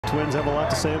Twins have a lot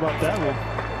to say about that.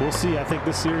 We'll see. I think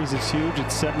this series is huge.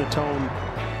 It's setting the tone.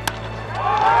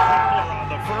 Kepler on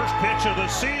the first pitch of the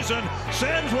season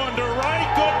sends one to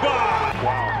right. Goodbye.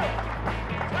 Wow.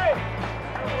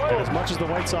 And as much as the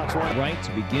White Sox want right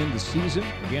to begin the season,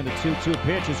 again the 2-2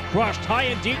 pitch is crushed high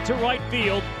and deep to right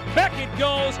field. Back it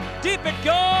goes, deep it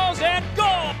goes, and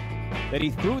goal! That he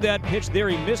threw that pitch there,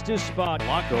 he missed his spot.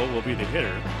 Polanco will be the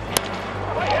hitter.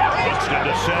 Buxton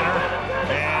to center,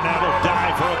 and that'll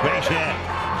die for a base hit.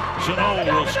 Sano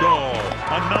will score.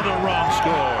 Another run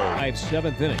scored.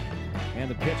 7th inning. And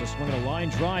the pitch is swinging a line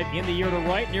drive in the air to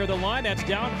right, near the line. That's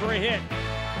down for a hit.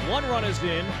 1 run is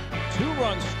in, 2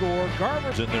 runs score.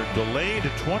 Garver in their delayed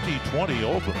 2020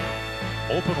 opener.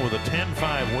 Open with a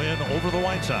 10-5 win over the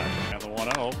White Sox. And the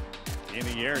 1-0 in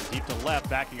the air, deep to left.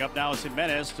 Backing up now is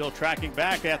Jimenez, still tracking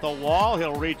back at the wall.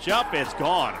 He'll reach up, it's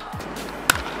gone.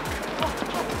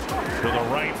 To the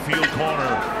right field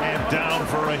corner and down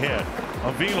for a hit.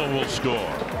 Avila will score.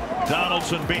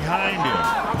 Donaldson behind him.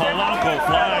 Polanco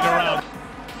flying around.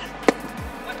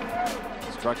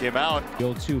 Struck him out.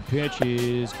 0-2 pitch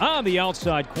is on the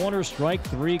outside corner, strike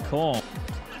 3 call.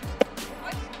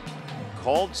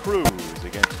 Called Cruz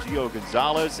against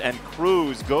Gonzalez, and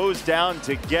Cruz goes down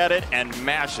to get it and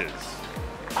mashes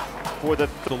for the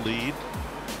lead.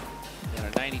 And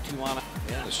a 92 on it.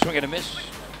 Yeah, the swing and a miss.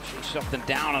 Something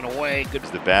down and away. Good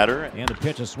as the batter. And the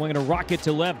pitch is swinging a rocket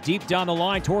to left, deep down the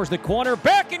line towards the corner.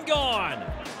 Back and gone.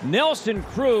 Nelson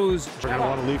Cruz. I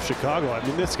want to leave Chicago. I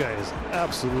mean, this guy is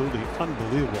absolutely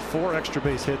unbelievable. 4 extra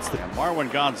base hits. And Marwin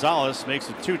Gonzalez makes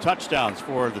it 2 touchdowns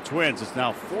for the Twins. It's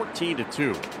now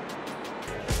 14-2.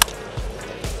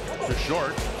 For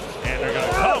short, and they're going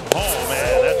to come home,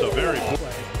 man. That's a very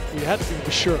You have to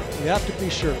be sure. You have to be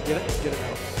sure. Get it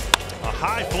out. a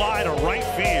high fly to right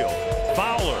field.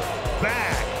 Fowler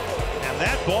back, and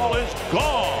that ball is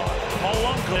gone.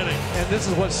 Polanco inning. And this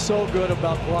is what's so good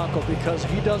about Polanco, because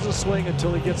he doesn't swing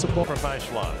until he gets a ball. Sacrifice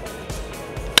fly.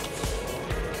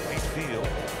 Right field.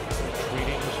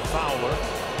 Retreating is Fowler.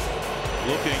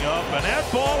 Looking up, and that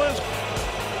ball is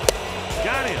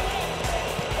got him.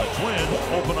 The Twins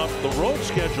open up the road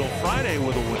schedule Friday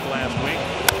with a win last week.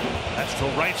 That's to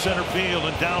right center field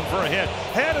and down for a hit.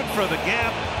 Headed for the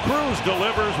gap. Cruz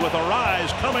delivers with a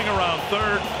rise coming around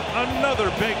third. Another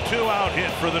big 2-out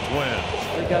hit for the Twins.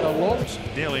 They got a low.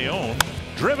 De Leon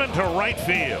driven to right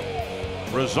field.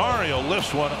 Rosario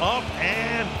lifts one up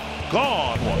and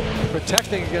gone.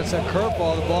 Protecting against that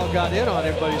curveball. The ball got in on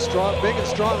him, but he's strong, big and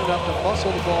strong enough to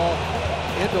muscle the ball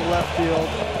into left field.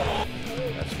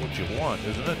 That's what you want,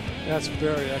 isn't it? That's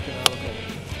very economical.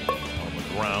 On the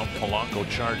ground, Polanco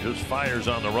charges, fires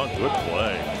on the run. Good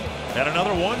play. And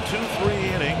another 1-2-3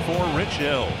 inning for Rich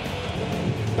Hill.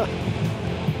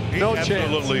 He No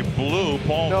absolutely chance. blew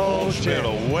Paul Goldschmidt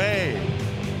away.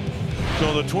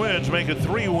 So the Twins make it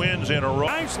 3 wins in a row.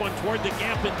 Dives one toward the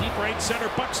gap in deep right center.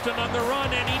 Buxton on the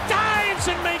run, and he dives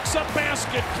and makes a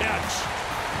basket catch.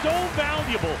 So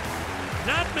valuable.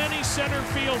 Not many center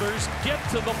fielders get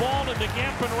to the ball in the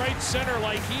gap in right center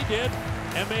like he did,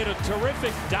 and made a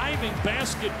terrific diving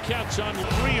basket catch on 3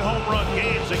 home run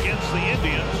games against the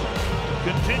Indians.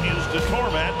 Continues to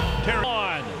torment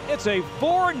Terry. It's a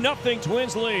 4-0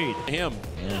 Twins lead. Him.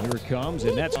 And here it comes,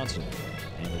 and that's Donaldson.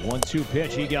 And the 1-2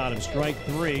 pitch, he got him, strike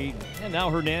 3. And now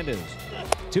Hernandez.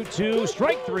 2-2,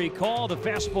 strike 3 call. The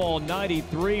fastball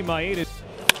 93. Maeda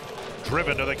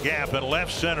Driven to the gap in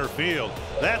left center field.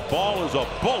 That ball is a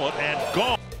bullet and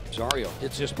gone. Rosario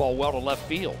hits this ball well to left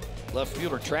field. Left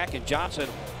fielder tracking Johnson.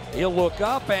 He'll look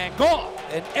up and gone.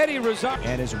 And Eddie Rosario.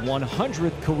 and his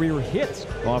 100th career hit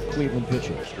off Cleveland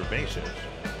pitching. Extra bases.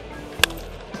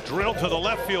 Drilled to the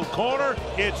left field corner.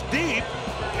 It's deep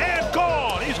and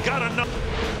gone. He's got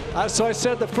enough. So I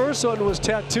said the first one was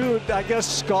tattooed, I guess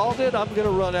scalded. I'm going to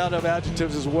run out of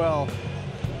adjectives as well.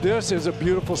 This is a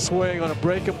beautiful swing on a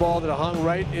breaking ball that hung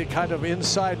right kind of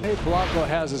inside. Polanco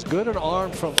has as good an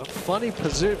arm from funny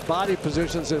body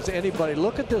positions as anybody.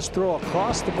 Look at this throw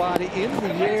across the body in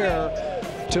the air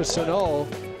to Sano.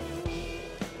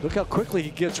 Look how quickly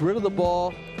he gets rid of the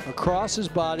ball across his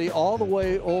body all the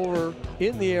way over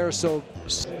in the air. So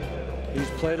he's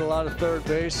played a lot of third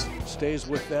base, stays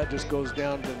with that, just goes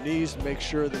down to the knees to make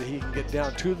sure that he can get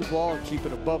down to the ball and keep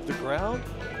it above the ground.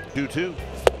 2-2.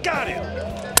 Got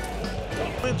him.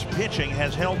 Twins pitching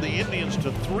has held the Indians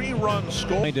to 3-run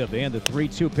score. And the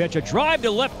 3-2 pitch, a drive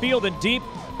to left field and deep.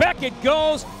 Back it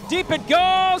goes, deep it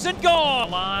goes, and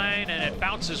gone. line, and it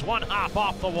bounces one hop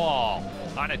off the wall.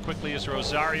 On it quickly is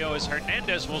Rosario, as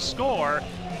Hernandez will score.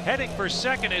 Heading for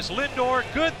second is Lindor.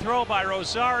 Good throw by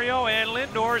Rosario, and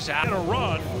Lindor's out. And a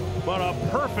run but a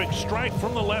perfect strike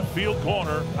from the left field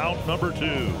corner, out number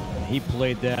 2. He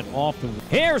played that often.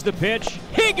 Here's the pitch.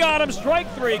 He got him. Strike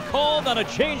 3 called on a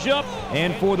changeup.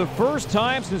 And for the first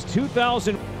time since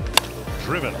 2000.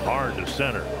 Driven hard to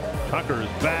center. Tucker is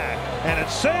back, and it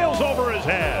sails over his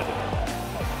head.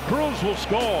 Cruz will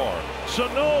score.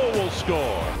 Sano will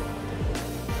score.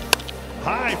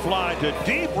 High fly to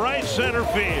deep right center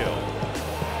field.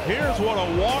 Here's what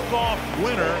a walk-off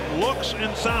winner looks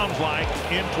and sounds like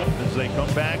as they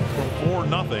come back from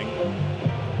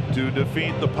 4-0 to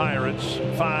defeat the Pirates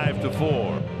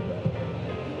 5-4.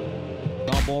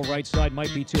 Ground ball right side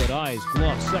might be to it. Eyes,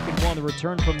 glove, second one, the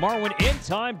return from Marwin in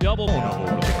time, double.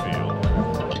 Over the field.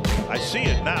 I see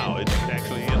it now. It's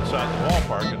actually inside the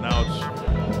ballpark, and now it's,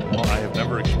 well, I have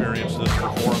never experienced this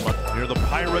before. Near the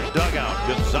Pirate dugout,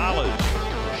 Gonzalez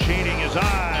shading his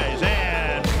eyes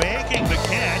and making the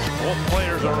catch. Both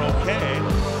players are okay,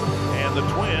 and the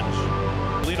Twins,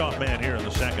 leadoff man here in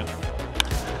the second.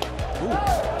 Ooh.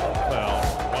 Well,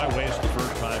 why waste the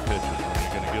first 5 pitches when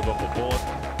you're going to give up a bullet?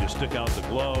 You stick out the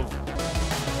glove.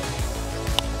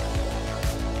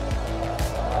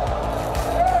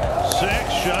 6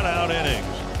 shutout innings.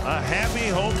 A happy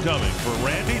homecoming for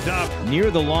Randy Dobnak.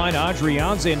 Near the line,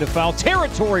 Arreaz into foul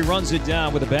territory, runs it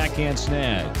down with a backhand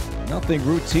snag. Nothing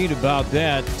routine about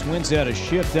that. Twins had a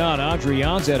shift down.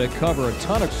 Arreaz had to cover a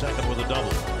ton of. Second with a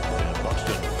double. And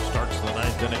Buxton starts the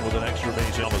 9th inning with an extra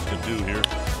base. Ellis can do here.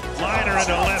 Liner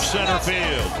into left center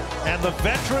field. And the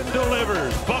veteran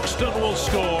delivers. Buxton will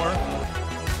score.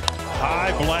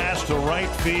 High blast to right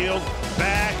field.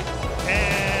 Back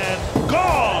and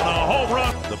gone. A home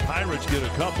run. The Pirates get a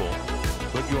couple,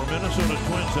 but your Minnesota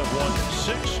Twins have won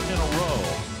 6 in a row.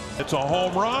 It's a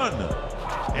home run.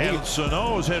 And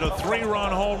Sano's hit a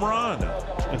 3-run home run.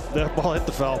 If that ball hit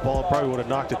the foul ball, it probably would have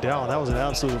knocked it down. That was an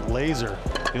absolute laser.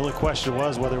 The only question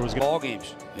was whether it was going to. Ball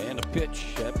games. And the pitch.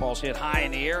 That ball's hit high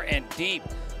in the air and deep.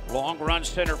 Long run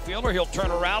center fielder. He'll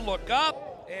turn around, look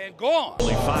up, and gone.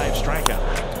 Only 5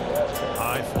 strikeouts.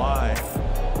 High fly.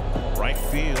 Right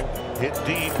field. Hit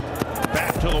deep.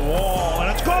 Back to the wall.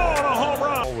 And it's gone. A home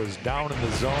run. Was down in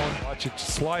the zone. Watch it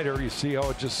slider. You see how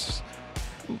it just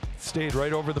stayed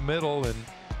right over the middle, and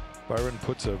Byron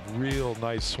puts a real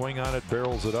nice swing on it,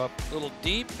 barrels it up. A little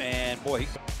deep, and boy,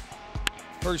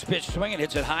 first pitch swinging,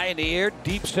 hits it high in the air,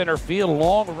 deep center field,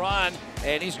 long run,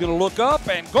 and he's going to look up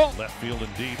and go. Left field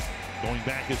and deep, going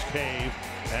back his cave,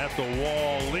 at the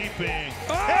wall, leaping,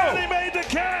 oh! And he made the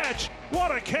catch!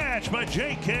 What a catch by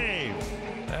Jake Cave.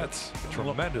 That's a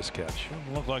tremendous catch.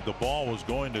 It looked like the ball was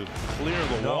going to clear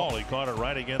the wall. He caught it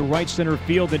right again. Right center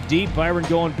field and deep. Byron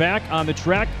going back on the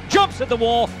track. Jumps at the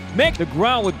wall. Makes the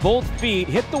ground with both feet.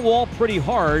 Hit the wall pretty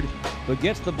hard, but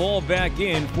gets the ball back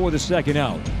in for the second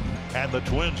out. And the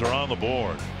Twins are on the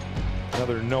board.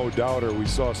 Another no-doubter. We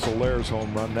saw Soler's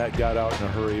home run. That got out in a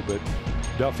hurry, but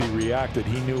Duffey reacted.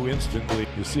 He knew instantly.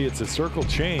 You see it's a circle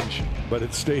change, but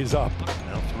it stays up.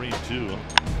 Now 3-2.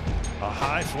 A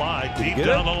high fly deep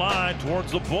down the line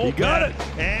towards the bullpen. He got it.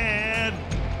 And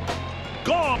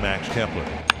gone. Max Kepler.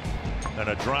 And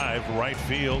a drive right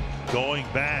field. Going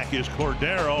back is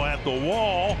Cordero at the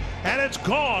wall. And it's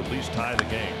gone. Please tie the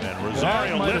game. And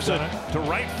Rosario lifts it to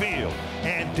right field.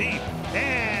 And deep.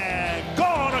 And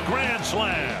gone. A grand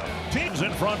slam. Team's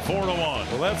in front 4-1.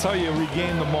 Well, that's how you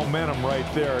regain the momentum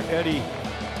right there. Eddie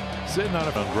sitting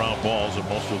on ground balls, and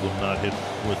most of them not hit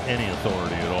with any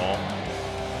authority at all.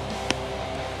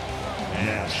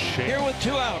 And here with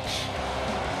 2 outs.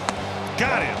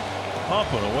 Got him.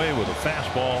 Up and away with a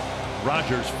fastball.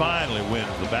 Rogers finally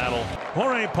wins the battle.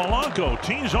 Jorge Polanco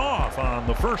tees off on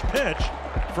the first pitch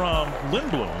from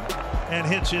Lindblom and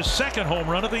hits his 2nd home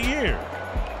run of the year.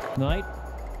 Night.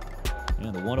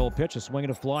 And the 1-0 pitch, a swing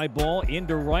and a fly ball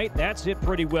into right. That's hit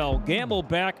pretty well. Gamble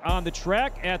back on the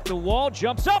track at the wall.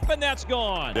 Jumps up, and that's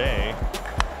gone. Day.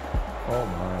 Oh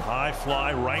my. High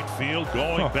fly right field.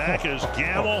 Going back is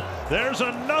Gamble. There's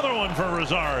another one for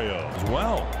Rosario as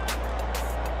well.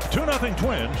 2-0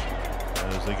 Twins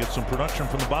as they get some production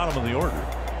from the bottom of the order.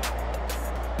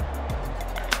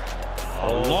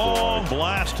 A long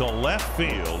blast to left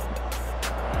field.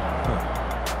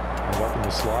 Welcome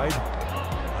to slide.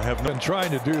 I have been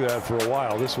trying to do that for a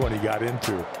while. This one he got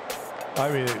into. I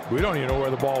mean, we don't even know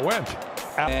where the ball went.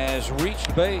 Has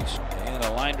reached base. And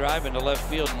a line drive into left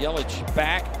field. Yelich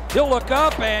back. He'll look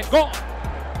up and gone.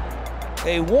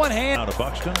 A one-hand. Out of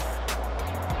Buxton.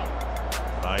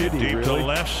 Deep really? to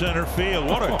left center field.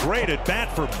 What a great at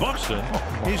bat for Buxton.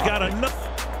 He's got enough.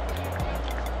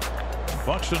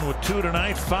 Buxton with 2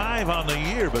 tonight, 5 on the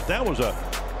year, but that was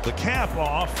the cap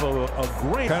off of a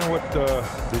great. Kind of what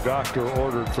the doctor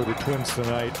ordered for the Twins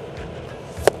tonight.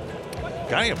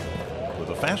 Got him with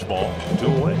a fastball, 2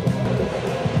 away.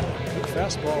 Good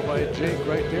fastball by Jake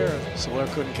right there. Soler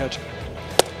couldn't catch it.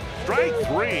 Strike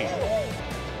 3.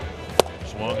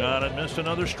 Swung on and missed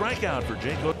another strikeout for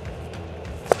Jake.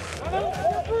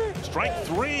 Strike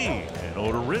 3. And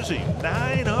Odorizzi,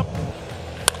 9 up.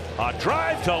 A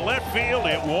drive to left field.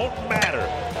 It won't matter.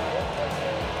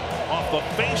 Off the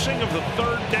facing of the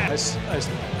third deck.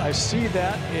 I see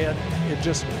that, and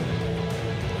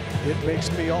it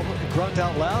makes me almost grunt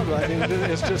out loud. Right?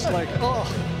 It's just like, oh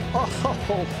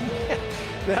man,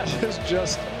 that is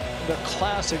just the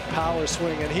classic power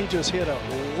swing, and he just hit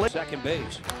a second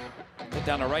base. Hit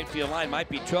down the right field line, might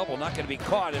be trouble, not going to be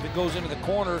caught if it goes into the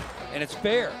corner, and it's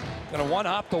fair. Going to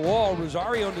one-hop the wall.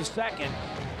 Rosario to second.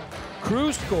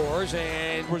 Cruz scores,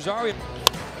 and Rosario.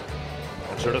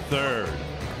 Answer to third.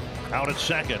 Out at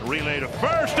second, relay to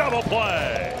first, double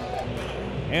play.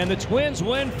 And the Twins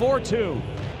win 4-2.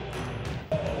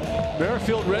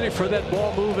 Merrifield ready for that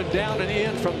ball moving down and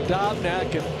in from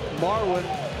Dobnak, and Marwin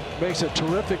makes a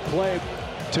terrific play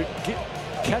to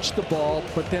catch the ball,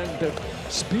 but then the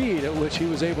speed at which he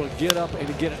was able to get up and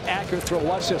to get an accurate throw.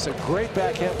 Watch this, a great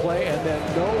backhand play, and then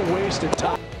no wasted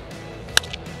time.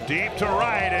 Deep to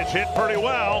right, it's hit pretty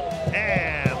well,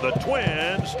 and the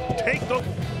Twins take the...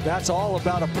 That's all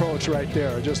about approach right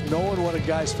there. Just knowing what a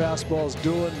guy's fastball is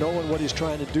doing, knowing what he's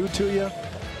trying to do to you.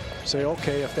 Say,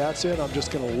 okay, if that's it, I'm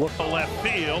just going to look. Left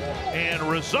field, and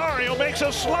Rosario makes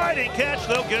a sliding catch.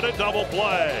 They'll get a double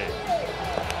play.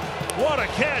 What a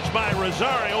catch by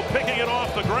Rosario, picking it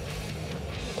off the ground.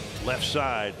 Left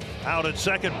side, out at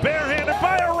second, barehanded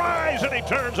by Arreaz, and he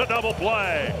turns a double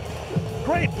play.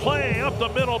 Great play up the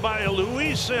middle by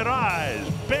Luis Arreaz,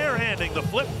 barehanding the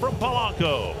flip from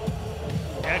Polanco.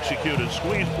 Executed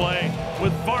squeeze play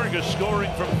with Vargas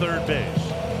scoring from third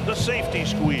base. The safety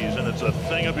squeeze, and it's a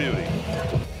thing of beauty.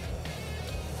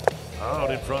 Out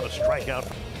in front, a strikeout.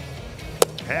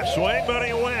 Half swing, but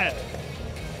he went.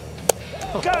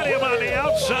 Got him on the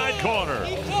outside corner.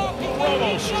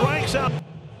 Romo strikes out.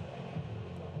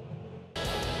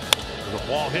 The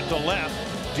ball hit to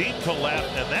left, deep to left,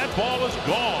 and that ball is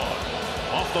gone.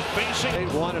 Off the facing.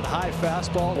 He wanted high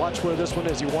fastball. Watch where this one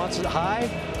is. He wants it high.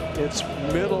 It's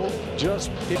middle,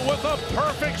 just with a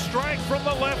perfect strike from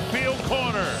the left field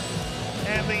corner,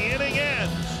 and the inning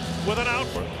ends with an out.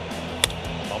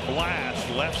 A blast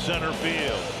left center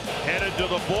field, headed to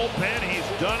the bullpen. He's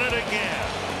done it again.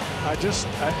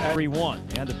 3-1,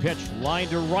 and the pitch line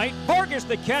to right. Vargas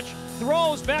the catch,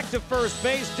 throws back to first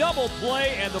base, double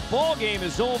play, and the ball game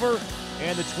is over,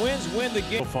 and the Twins win the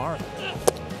game. So far,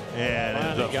 and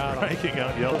ends up striking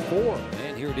out yellow 4.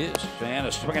 And here it is, and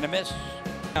a swing and a miss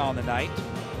on the night.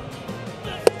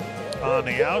 On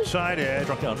the outside edge,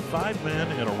 struck out 5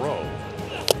 men in a row.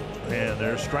 And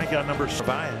there's strikeout number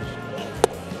 5.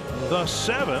 The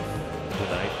 7th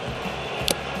tonight.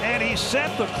 And he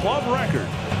set the club record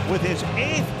with his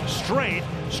 8th straight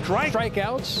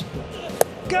strikeouts.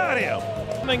 Got him.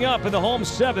 Coming up in the home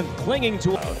 7th, clinging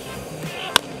to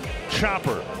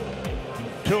Chopper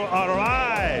to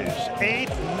Arreaz. 8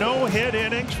 no-hit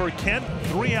innings for Kent,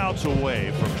 3 outs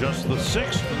away from just the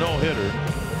 6th no-hitter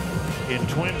in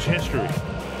Twins history.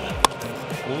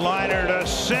 Liner to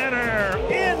center,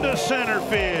 into center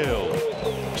field.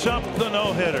 Picks up the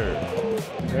no-hitter.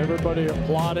 Everybody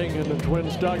applauding in the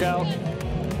Twins dugout.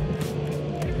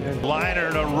 And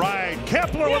liner to right,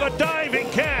 Kepler with a diving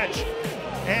catch.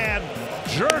 And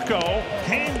Jerko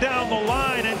came down the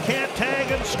line and can't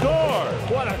tag and score.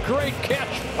 What a great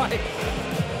catch by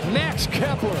Max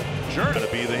Kepler. Jerko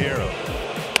to be the hero.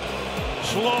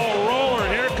 Slow roller,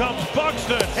 here comes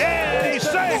Buxton, and he's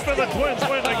safe, and the Twins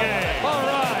win the game. All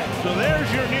right. So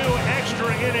there's your new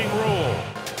extra inning rule.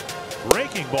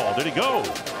 Breaking ball, did he go?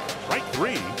 Strike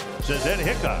 3, says Ed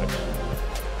Hickox.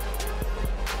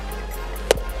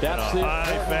 That's the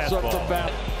high importance of the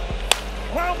bat.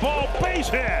 Ground ball, base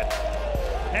hit.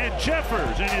 And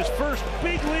Jeffers in his first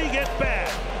big league at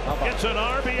bat gets an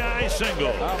RBI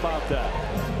single. How about that?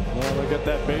 Well, they'll get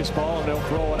that baseball and they'll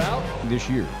throw it out. this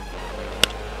year.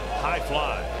 High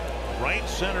fly, right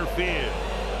center field,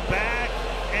 back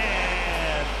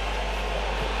and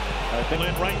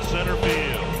in right center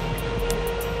field.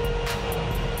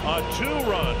 A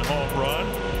 2-run home run,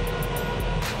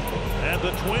 and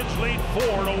the Twins lead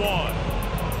 4-1.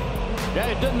 Yeah,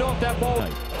 he didn't know if that ball.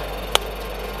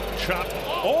 Chopped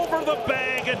over the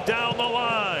bag and down the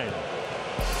line.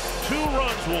 2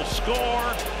 runs will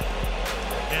score,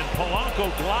 and Polanco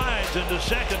glides into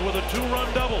second with a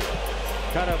 2-run double.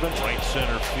 Kind of in right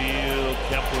center field,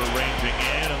 Kepler ranging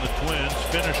in, and the Twins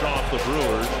finish off the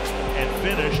Brewers and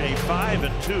finish a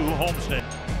 5-2 homestand.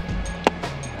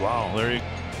 Wow, there you go.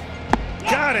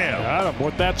 Got him. Got him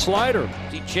with that slider.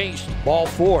 He chased ball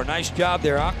 4. Nice job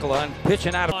there, Alcala,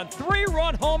 pitching out. On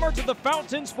 3-run homer to the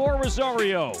fountains for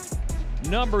Rosario.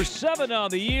 Number 7 on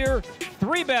the year.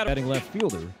 3 batting left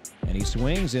fielder. And he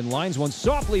swings and lines one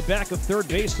softly back of third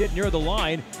base, hit near the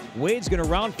line. Wade's going to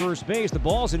round first base. The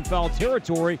ball's in foul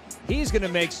territory. He's going to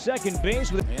make second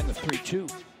base with. And the 3-2.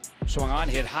 Swung on,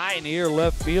 hit high in the air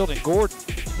left field. And Gordon,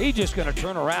 he's just going to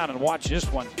turn around and watch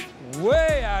this one.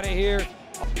 Way out of here.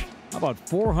 How about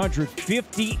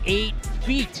 458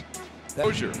 feet?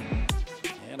 Closure.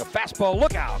 And a fastball,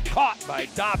 look out, caught by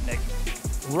Dobnak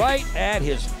right at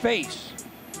his face.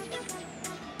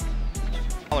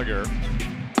 Gallagher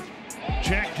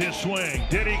checked his swing.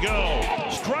 Did he go?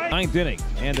 Strike. 9th inning.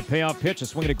 And the payoff pitch, a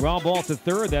swing and a ground ball to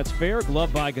third. That's fair.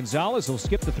 Glove by Gonzalez. He'll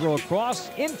skip the throw across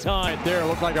in time. There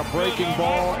looked like a breaking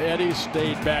ball. Eddie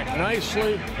stayed back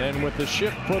nicely, and with the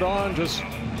shift put on, just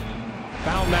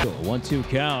found that. 1-2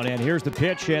 count, and here's the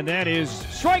pitch, and that is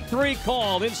strike 3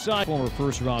 called inside. Former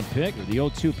first-round pick. The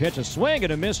 0-2 pitch, a swing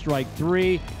and a miss, strike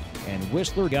 3. And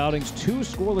Wisler outings 2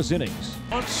 scoreless innings.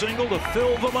 Bunt single to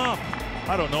fill them up.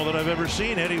 I don't know that I've ever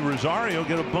seen Eddie Rosario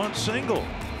get a bunt single,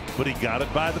 but he got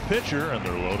it by the pitcher, and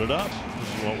they're loaded up.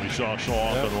 This is what we saw so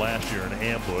often last year in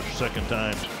ambush. Second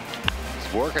time.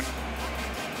 It's working.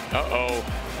 Uh-oh. Oh,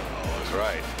 that's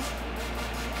right.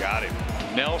 Got him.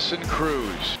 Nelson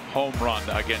Cruz, home run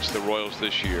against the Royals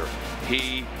this year.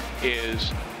 He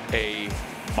is a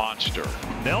monster.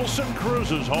 Nelson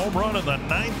Cruz's home run in the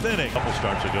 9th inning. Couple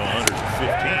starts ago,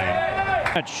 115.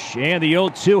 And the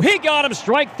 0-2. He got him,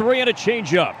 strike 3 and a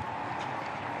changeup.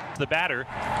 The batter.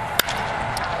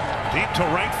 Deep to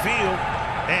right field.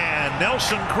 And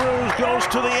Nelson Cruz goes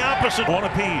to the opposite. One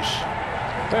apiece.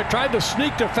 They tried to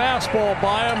sneak the fastball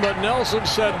by him, but Nelson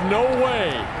said no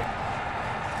way.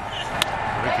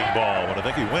 Breaking ball, but I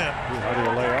think he went. How do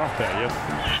you lay off that?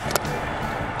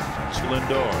 It's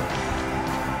Lindor.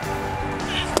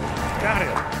 Got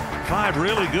him. 5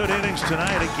 really good innings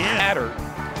tonight again. Batter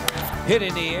hit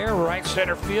in the air, right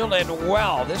center field, and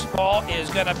well, this ball is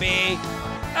going to be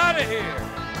out of here.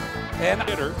 And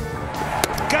hitter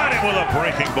got him with a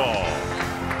breaking ball.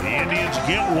 The Indians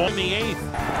get one. In the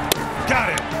 8th. Got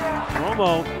him.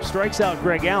 Romo strikes out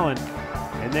Greg Allen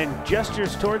and then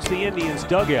gestures towards the Indians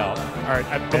dugout. All right,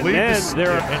 I believe this. And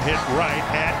hit right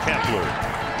at Kepler.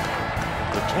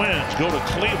 The Twins go to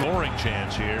Cleveland. Scoring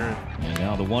chance here. And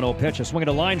now the 1-0 pitch, a swing and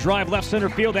a line drive left center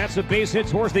field. That's a base hit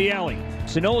towards the alley.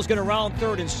 Sano's going to round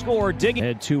third and score. Digging.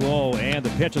 Head 2-0, and the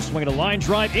pitch, a swing and a line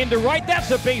drive into right.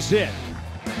 That's a base hit.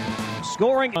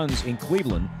 Scoring runs in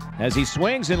Cleveland as he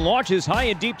swings and launches high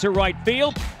and deep to right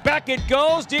field. Back it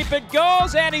goes, deep it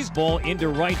goes, and he's ball into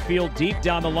right field, deep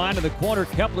down the line of the corner.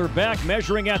 Kepler back,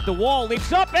 measuring at the wall,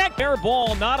 leaps up, and fair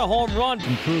ball, not a home run.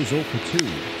 From Cruz 0 for 2.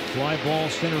 Fly ball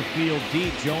center field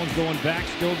deep. Jones going back,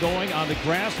 still going on the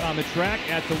grass, on the track,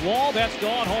 at the wall. That's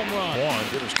gone, home run.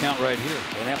 Hitters count right here.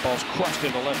 And that ball's crushed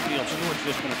into left field. Stewart's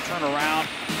just going to turn around,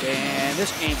 and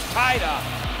this game's tied up.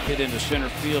 Hit into center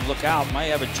field. Look out, might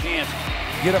have a chance.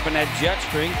 Get up in that jet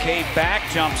string. Cave back,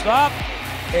 jumps up,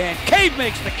 and Cave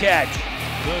makes the catch.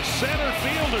 The center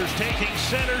fielder's taking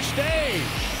center stage.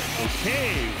 So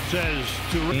Cave says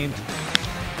to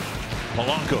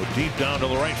Polanco deep down to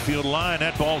the right field line.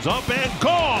 That ball's up and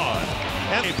gone.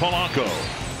 And Polanco.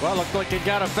 Well, looked like he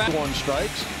got a fat 1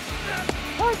 strikes.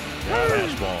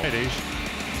 Fastball.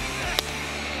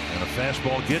 And a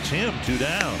fastball gets him 2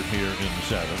 down here in the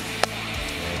 7th.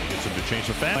 And gets him to chase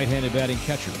a fast. Right-handed batting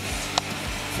catcher.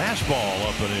 Fastball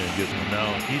up and in. Gets him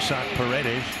now Isaac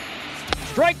Paredes.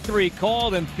 Strike 3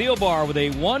 called, and Thielbar with a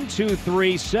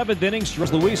 1-2-3 7th inning.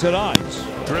 Luis at odds.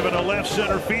 Driven to left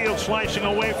center field, slicing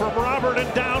away from Robert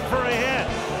and down for a hit.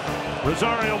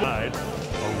 Rosario wide.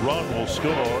 A run will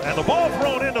score, and the ball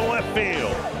thrown into left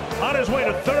field. On his way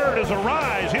to third is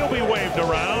Arreaz. He'll be waved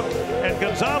around, and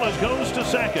Gonzalez goes to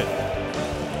second.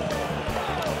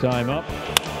 Time up.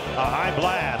 A high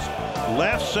blast,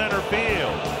 left center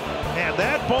field, and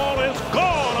that ball is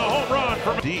gone. A home run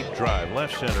from deep drive,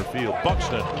 left center field.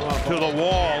 Buxton to the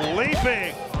wall,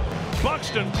 leaping.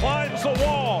 Buxton climbs the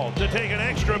wall to take an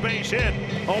extra base hit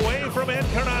away from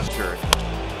Encarnacion.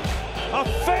 A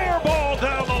fair ball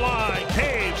down the line.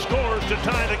 Cave scores to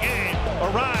tie the game.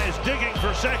 Arreaz digging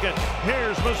for second.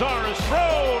 Here's Mazara's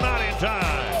throw, not in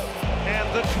time. And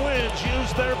the Twins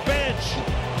use their bench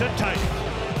to tighten.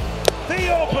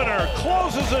 The opener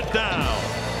closes it down.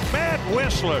 Matt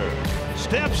Wisler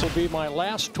steps. Will be my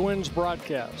last Twins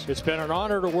broadcast. It's been an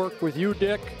honor to work with you,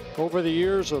 Dick, over the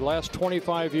years, the last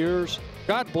 25 years.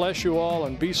 God bless you all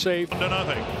and be safe.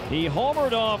 1-0. He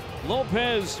homered off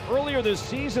Lopez earlier this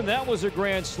season. That was a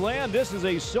grand slam. This is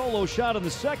a solo shot in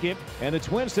the second, and the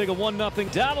Twins take a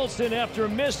 1-0. Donaldson, after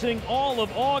missing all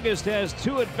of August, has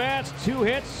 2 at-bats, 2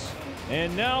 hits,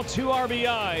 and now 2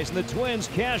 RBIs. And the Twins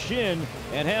cash in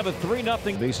and have a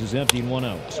 3-0. Bases empty and 1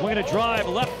 out. Swinging a drive,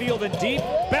 left field and deep.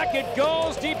 Back it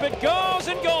goes, deep it goes,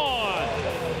 and gone.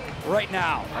 Right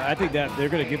now. I think that they're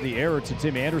going to give the error to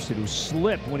Tim Anderson, who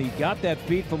slipped when he got that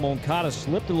feed from Moncada,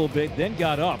 slipped a little bit, then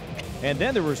got up. And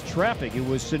then there was traffic. It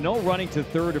was Sano running to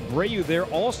third, Berrios there.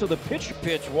 Also the pitch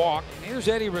Walk. Here's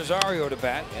Eddie Rosario to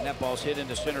bat, and that ball's hit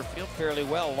into center field fairly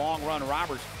well. Long run,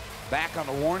 Roberts back on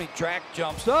the warning track,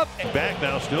 jumps up. Back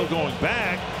now, still going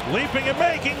back, leaping and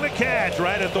making the catch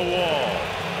right at the wall.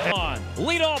 On.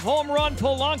 Leadoff home run,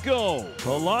 Polanco.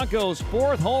 Polanco's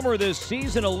 4th homer this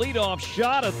season, a leadoff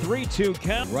shot, a 3-2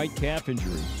 count. Right calf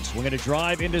injury. Swinging a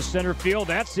drive into center field.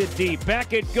 That's it deep.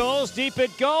 Back it goes, deep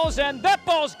it goes, and that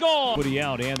ball's gone. Woody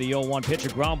out, and the 0-1 pitch, a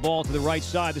ground ball to the right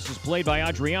side. This is played by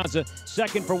Adrianza.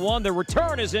 2nd for 1. The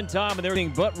return is in time, and they're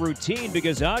anything but routine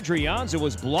because Adrianza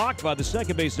was blocked by the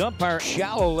second base umpire.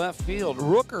 Shallow left field.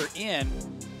 Rooker in.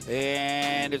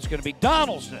 And it's going to be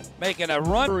Donaldson making a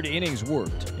run. 3rd innings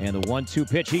worked. And the 1-2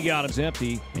 pitch, he got him's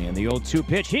empty. And the 0-2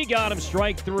 pitch, he got him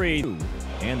strike 3.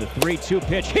 And the 3-2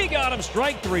 pitch, he got him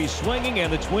strike 3, swinging,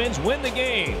 and the Twins win the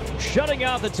game, shutting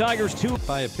out the Tigers 2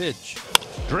 by a pitch.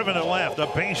 Driven to left, a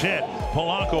base hit.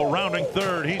 Polanco rounding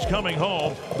third. He's coming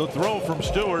home. The throw from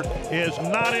Stewart is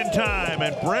not in time,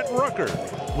 and Brent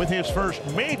Rooker with his first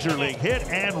major league hit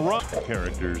and run.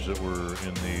 Characters that were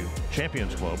in the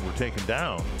Champions Club were taken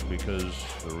down because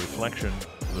the reflection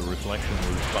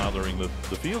was bothering the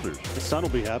fielders. His son will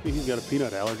be happy. He's got a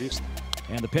peanut allergy.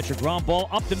 And the pitch, a ground ball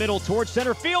up the middle towards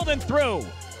center field and through.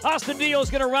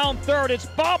 Astudillo's going to round third. It's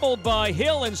bobbled by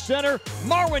Hill in center.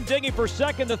 Marwin digging for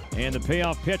second. And the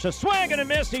payoff pitch, a swing and a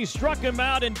miss. He struck him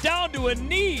out, and down to a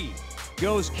knee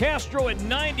goes Castro at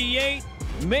 98.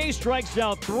 May strikes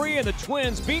out 3, and the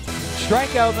Twins beat.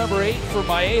 Strikeout number 8 for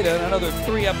Maeda. Another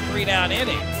 3-up, 3-down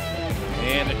inning.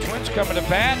 And the Twins coming to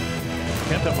bat.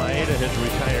 Kenta Maeda has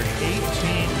retired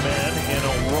 18 men in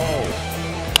a row.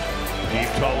 Deep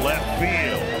to left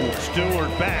field.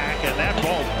 Stewart back, and that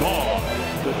ball's gone.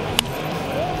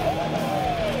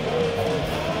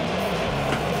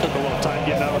 Took a little time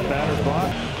getting out of the batter's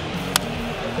box.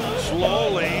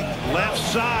 Slowly, left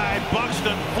side,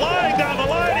 Buxton flying down the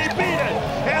line, he beat it,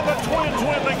 and the Twins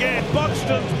win the game.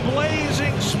 Buxton's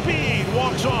blazing speed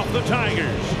walks off the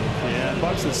Tigers. Yeah,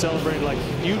 Buxton celebrated like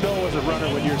you know as a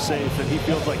runner when you're safe, and he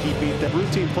feels like he beat that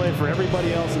routine play for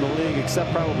everybody else in the league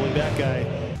except probably that guy.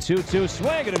 2-2,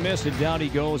 swing and a miss, and down he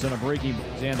goes on a breaking ball.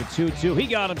 And the 2-2, he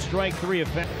got him strike 3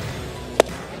 effective.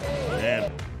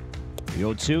 And the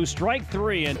 0-2, strike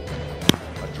 3, and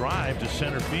a drive to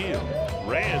center field.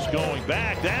 Reyes going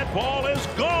back. That ball is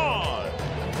gone.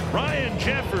 Ryan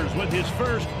Jeffers with his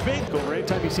first big goal. Every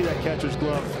time you see that catcher's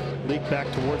glove leak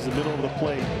back towards the middle of the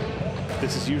plate,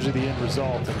 this is usually the end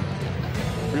result.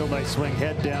 And real nice swing,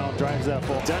 head down, drives that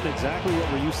ball. Done exactly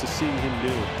what we're used to seeing him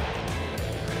do.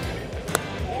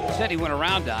 Said he went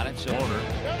around on it. So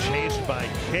chased by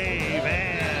Cave,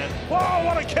 and whoa,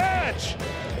 what a catch!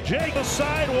 Jake the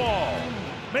sidewall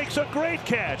makes a great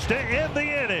catch to end the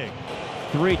inning.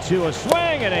 3-2, a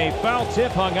swing and a foul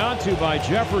tip hung onto by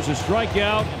Jeffers, a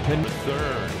strikeout.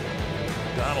 Third,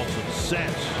 Donaldson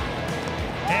sets,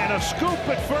 and a scoop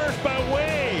at first by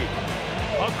Wade.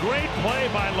 A great play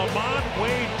by Lamont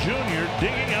Wade Jr.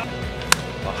 digging up.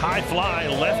 A high fly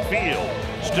left field.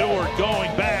 Stewart going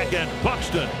back, and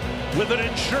Buxton with an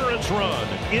insurance run.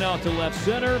 In out to left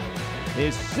center,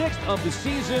 his 6th of the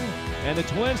season, and the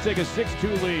Twins take a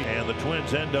 6-2 lead. And the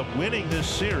Twins end up winning this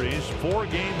series, 4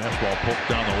 games. Fastball poked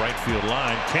down the right field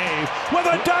line. Cave with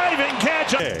a diving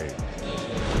catch. A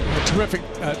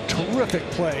terrific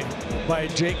play by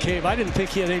Jake Cave. I didn't think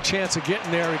he had any chance of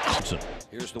getting there.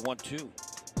 Here's the 1-2,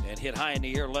 and hit high in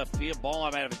the air left field.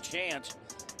 Ball might have a chance.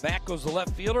 Back goes the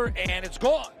left fielder, and it's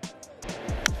gone.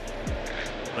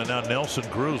 And now Nelson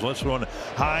Cruz, let's run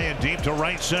high and deep to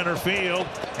right center field,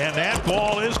 and that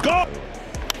ball is gone.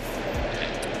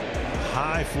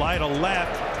 High fly to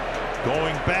left,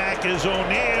 going back is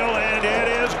O'Neill, and it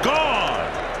is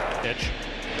gone. Pitch.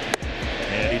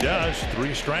 And he does,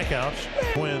 3 strikeouts.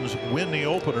 Twins win the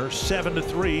opener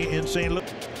 7-3 in St.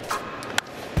 Louis.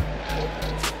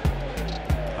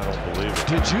 I don't believe it.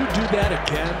 Did you do that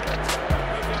again?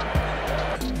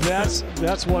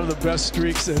 That's one of the best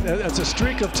streaks. It's a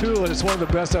streak of 2, and it's one of the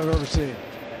best I've ever seen.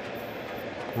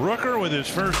 Rooker with his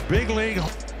first big league.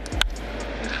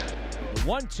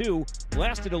 1-2,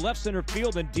 Blasted to left center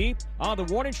field and deep on the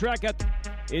warning track.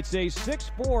 It's a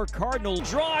 6-4 Cardinal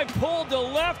drive pulled to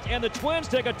left, and the Twins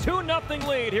take a 2-0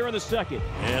 lead here in the second.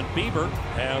 And Bieber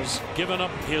has given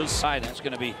up his side. That's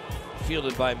going to be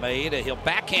fielded by Maeda. He'll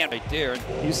backhand right there.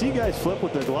 You see guys flip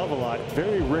with their glove a lot.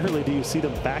 Very rarely do you see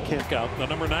them backhand. out the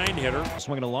number 9 hitter.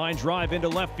 Swinging a line drive into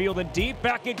left field and deep.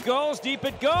 Back it goes, deep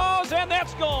it goes, and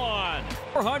that's gone.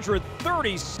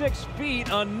 436 feet,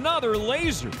 another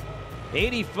laser.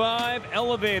 85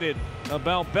 elevated,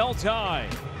 about belt high.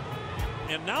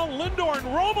 And now Lindor and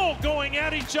Romo going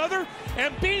at each other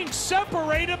and being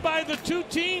separated by the two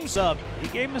teams. He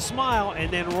gave him a smile,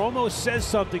 and then Romo says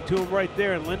something to him right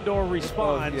there, and Lindor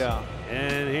responds. Yeah.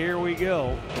 And here we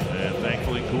go. And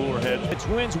thankfully cooler heads. The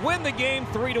Twins win the game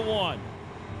 3-1.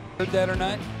 Heard that or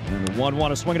not? And the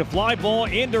 1-1 is swinging a fly ball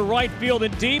into right field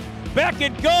and deep. Back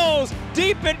it goes,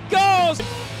 deep it goes.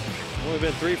 Only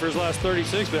been 3 for his last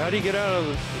 36, but how do you get out of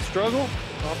the struggle?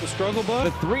 Off the struggle bus?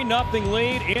 The 3-0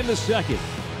 lead in the second.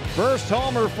 First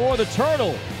homer for the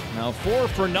Turtle. Now 4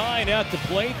 for 9 at the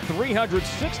plate,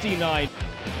 369.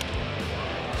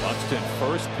 Buxton,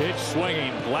 first pitch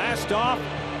swinging, blast off,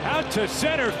 out to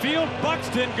center field.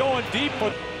 Buxton going deep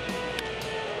for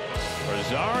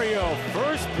Rosario.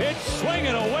 First pitch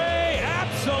swinging away,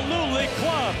 absolutely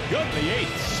clubbed. Good in the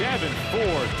 8th,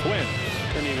 7-4 Twins.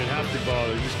 Doesn't even have to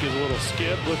bother. He just gives a little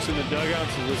skip, looks in the dugout,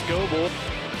 says, let's go, boy.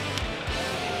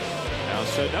 Now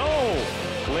Sano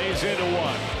lays into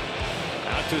one.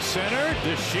 Out to center,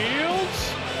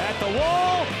 DeShields at the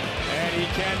wall, and he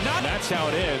cannot. That's how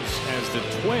it ends as the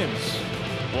Twins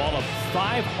wall up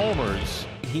 5 homers.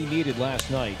 He needed last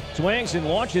night. Swings and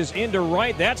launches into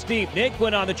right. That's deep.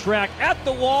 Naquin on the track at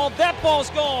the wall. That ball's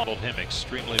gone. Him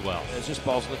extremely well. As this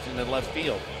ball's lifting to left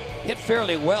field. Hit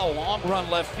fairly well. Long run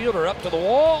left fielder up to the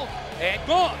wall and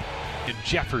gone. And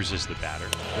Jeffers is the batter.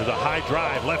 There's a high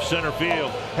drive, left center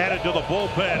field, headed to the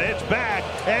bullpen. It's back,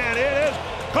 and it is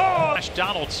gone.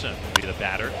 Donaldson will be the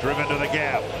batter. Driven to the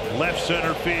gap, left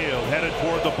center field, headed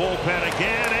toward the bullpen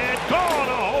again, and gone.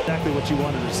 Oh. Exactly what you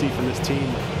wanted to see from this team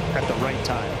at the right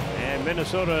time. And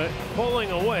Minnesota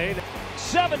pulling away.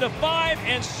 7-5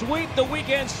 and sweep the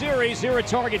weekend series here at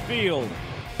Target Field.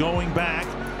 Going back,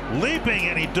 leaping,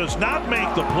 and he does not make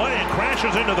the play and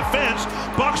crashes into the fence.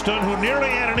 Buxton, who nearly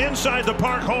had an inside the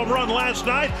park home run last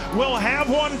night, will have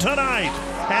one tonight,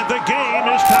 and the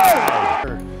game is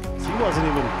tied. He wasn't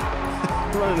even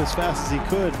running as fast as he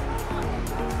could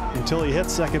until he hit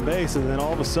second base, and then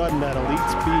all of a sudden that elite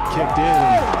speed kicked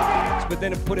in. But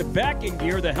then to put it back in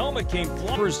gear, the helmet came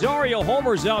flying. Rosario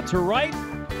homers out to right,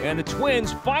 and the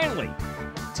Twins finally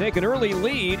take an early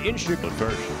lead in Chicago.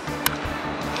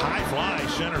 High fly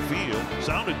center field,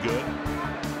 sounded good.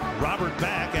 Robert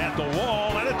back at the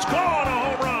wall, and it's gone. A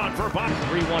home run for Bob.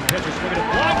 3-1 pitcher swinging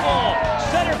a fly ball,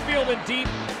 center field and deep.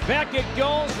 Back it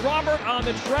goes. Robert on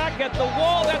the track at the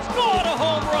wall. That's gone. A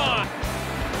home run.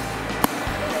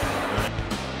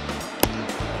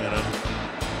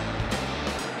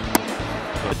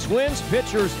 The Twins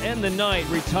pitchers end the night,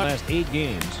 retired last 8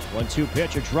 games. 1-2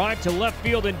 pitch, a drive to left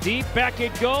field and deep. Back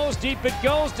it goes, deep it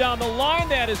goes, down the line.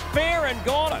 That is fair and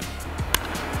gone.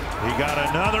 He got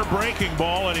another breaking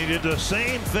ball, and he did the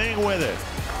same thing with it.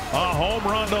 A home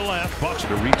run to left. Bucks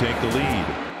to retake the lead.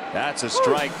 That's a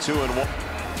strike, 2-1.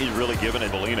 He's really giving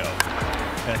it Molino.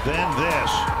 And then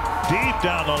this, deep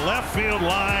down the left field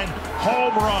line,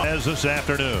 home run as this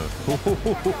afternoon.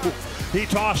 He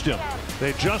tossed him.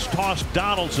 They just tossed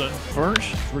Donaldson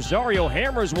First, Rosario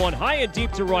hammers one high and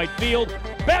deep to right field.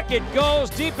 Back it goes,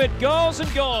 deep it goes,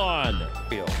 and gone.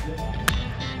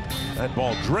 That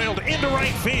ball drilled into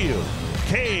right field.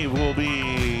 Cave will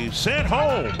be sent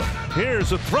home.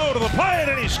 Here's a throw to the plate,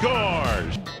 and he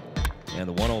scores. And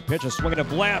the 1-0 pitch is swinging a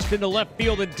blast into left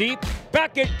field and deep.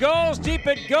 Back it goes, deep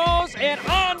it goes, and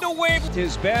on to wave.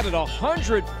 His bat at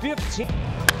 115.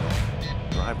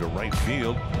 Drive to right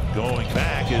field. Going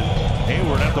back is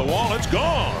Hayward at the wall. It's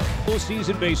gone.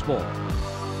 Postseason baseball.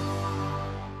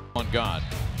 On God.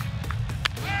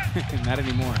 Not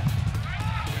anymore.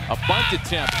 A bunt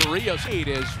attempt. Berrios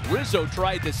as Rizzo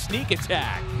tried the sneak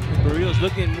attack. Berrios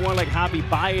looking more like Hobby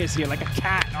Bias here, like a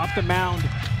cat off the mound.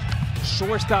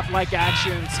 Shortstop-like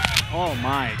actions. Oh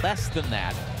my. Less than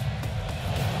that.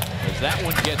 As that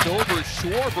one gets over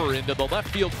Schwarber into the left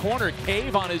field corner.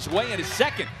 Cave on his way into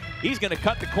second. He's going to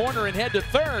cut the corner and head to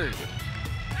third.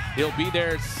 He'll be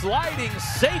there sliding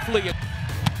safely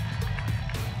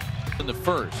in the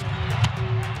first.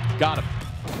 Got him.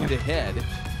 Ahead.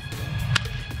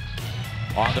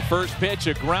 On the first pitch,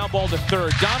 a ground ball to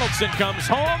third. Donaldson comes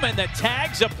home, and the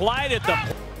tag's applied at the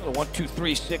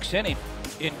 1-2-3-6 inning.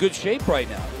 In good shape right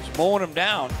now. He's mowing him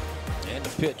down. And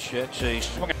the pitch, it's a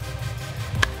swing.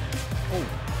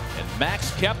 And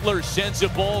Max Kepler sends a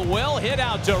ball well hit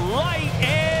out to right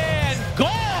and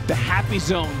gone. The happy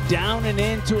zone, down and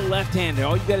into a left-hander.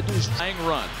 All you got to do is hang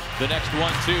run. The next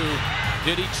 1-2.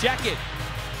 Did he check it?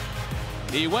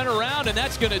 He went around, and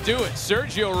that's going to do it.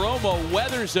 Sergio Romo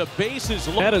weathers a bases.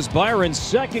 That is Byron's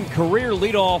second career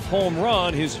leadoff home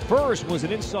run. His first was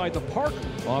an inside the park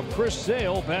off Chris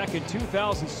Sale back in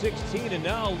 2016, and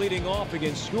now leading off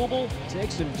against Scooble.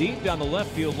 Takes him deep down the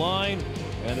left field line,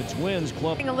 and the Twins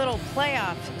club. A little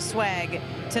playoff swag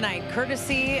tonight,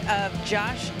 courtesy of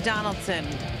Josh Donaldson.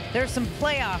 There's some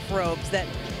playoff robes that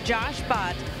Josh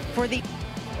bought for the.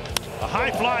 A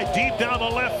high fly deep down the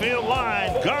left field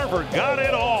line. Garver got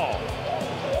it all.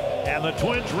 And the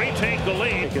Twins retake the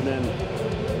lead. And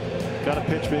then got a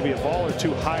pitch maybe a ball or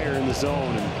two higher in the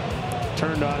zone and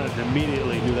turned on it and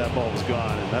immediately knew that ball was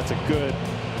gone. And that's a good,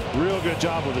 real good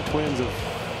job of the Twins of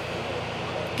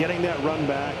getting that run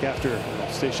back after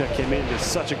Stashak came in. Did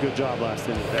such a good job last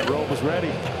inning. That rope was ready.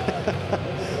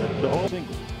 The whole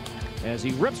single. As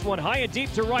he rips one high and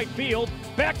deep to right field.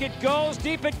 Back it goes,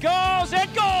 deep it goes,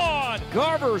 and gone!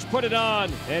 Garver's put it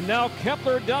on, and now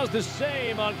Kepler does the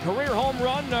same on career home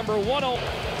run number 10.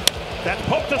 That's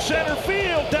poked to center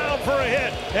field, down for a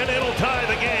hit, and it'll tie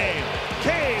the game.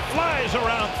 Cave flies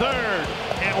around third,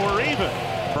 and we're even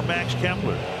for Max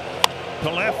Kepler. To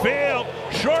left field,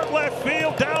 short left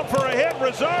field, down for a hit.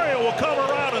 Rosario will come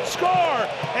around and score,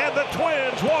 and the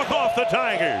Twins walk off the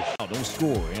Tigers. No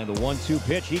score, and the 1-2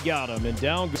 pitch, he got him, and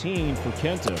down team for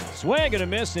Kenta. Swag and a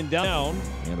miss, and down,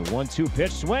 and the 1-2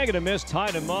 pitch, swag and a miss,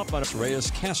 tied him up on Reyes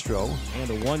Castro. And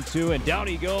the 1-2, and down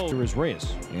he goes. Here is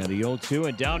Reyes, and the 0-2,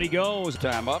 and down he goes.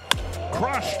 Time up.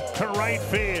 Crushed to right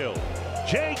field.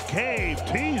 Jake Cave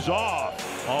tees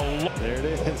off. There it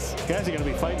is. Guys are going to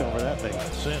be fighting over that thing.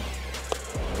 That's it.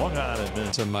 One on and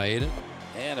then to Maeda.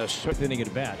 And a swift inning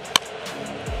at bat.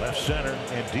 Left center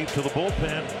and deep to the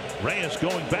bullpen. Reyes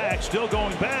going back, still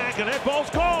going back, and that ball's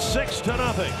gone. 6-0.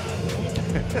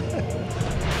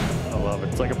 I love it.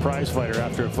 It's like a prize fighter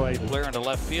after a fight. Clear into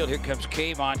left field. Here comes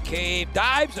Cave on Cave.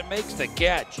 Dives and makes the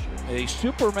catch. A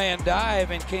Superman dive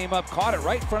and came up, caught it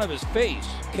right in front of his face.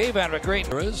 Cave had a great.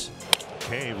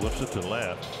 Cave lifts it to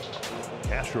left.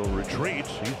 Castro retreats.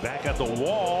 He's back at the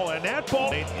wall, and that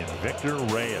ball in Victor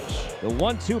Reyes. The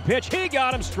 1-2 pitch, he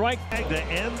got him, strike. To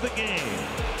end the game.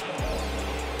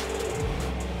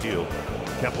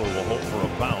 Kepler will hope for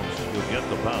a bounce. He'll get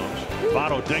the bounce.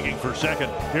 Votto digging for second.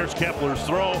 Here's Kepler's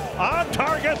throw. On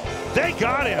target. They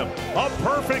got him. A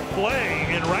perfect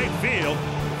play in right field.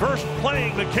 First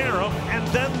playing the carom, and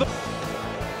then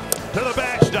to the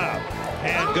backstop.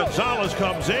 And Gonzalez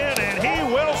comes in, and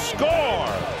he will score.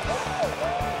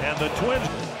 And the Twins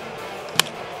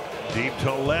deep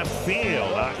to left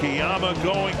field. Akiyama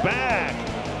going back.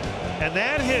 And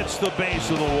that hits the base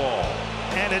of the wall.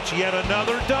 And it's yet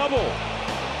another double.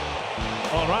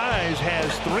 Arreaz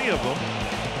has 3 of them.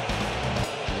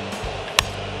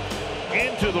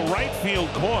 Into the right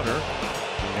field corner.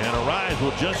 And Arreaz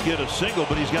will just get a single,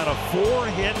 but he's got a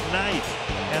 4-hit night.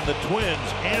 And the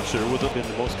Twins answer with been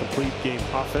the most complete game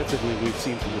offensively we've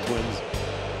seen from the Twins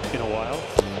in a while.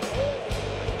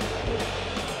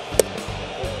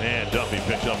 And Duffey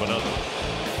picks up another.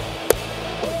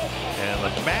 And the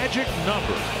magic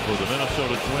number for the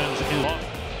Minnesota Twins is on.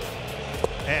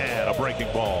 And a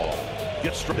breaking ball.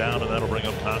 Gets struck down, and that'll bring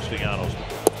up Castellanos.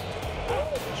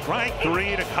 Strike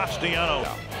 3 to Castellanos.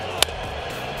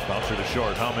 Bouncer to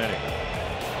short. How many?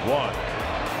 1,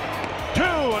 2,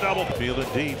 a double. Fielded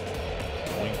deep.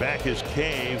 Going back is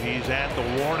Cave. He's at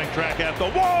the warning track at the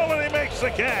wall, and he makes the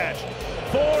catch.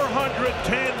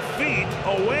 410 feet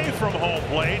away from home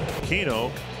plate.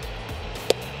 Keno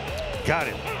got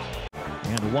him.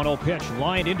 And the 1-0 pitch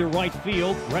lined into right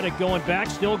field. Reddick going back,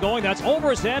 still going. That's over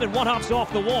his head, and one hops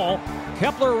off the wall.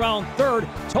 Kepler around third.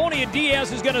 Tony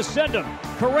Diaz is going to send him.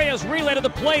 Correa's relay to the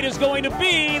plate is going to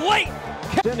be late.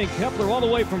 Sending Kepler all the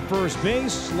way from first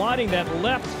base, sliding that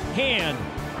left hand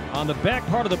on the back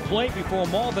part of the plate before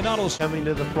Maldonado's coming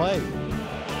to the plate.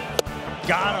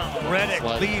 Got him. Reddick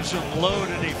leaves him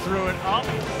loaded. He threw it up,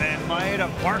 and Maeda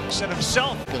barks at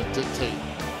himself. Going to dictate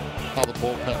how the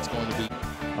bullpen's going to be.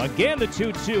 Again, the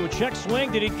 2-2. Check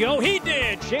swing. Did he go? He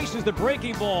did. Chases the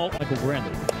breaking ball. Michael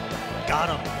Brandon. Got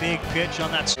him. Big pitch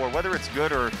on that. Or whether it's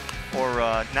good or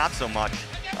not so much,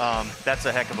 that's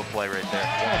a heck of a play right there.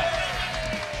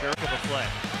 Sure of a play.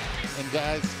 And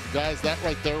guys, that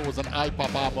right there was an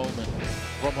eye-papa moment.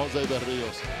 from Jose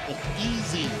Berrios. An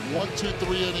easy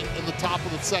 1-2-3 inning in the top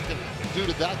of the second due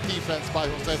to that defense by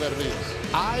Jose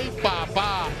Berrios. Ay,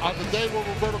 papa, on the day where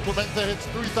Roberto Clemente hits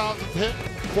 3,000th hit,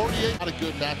 48. Not a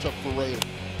good matchup for Ray.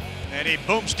 And he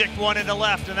boomsticked one into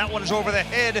left, and that one's over the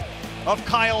head of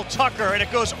Kyle Tucker, and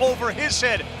it goes over his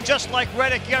head, just like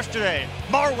Reddick yesterday.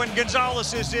 Marwin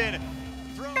Gonzalez is in.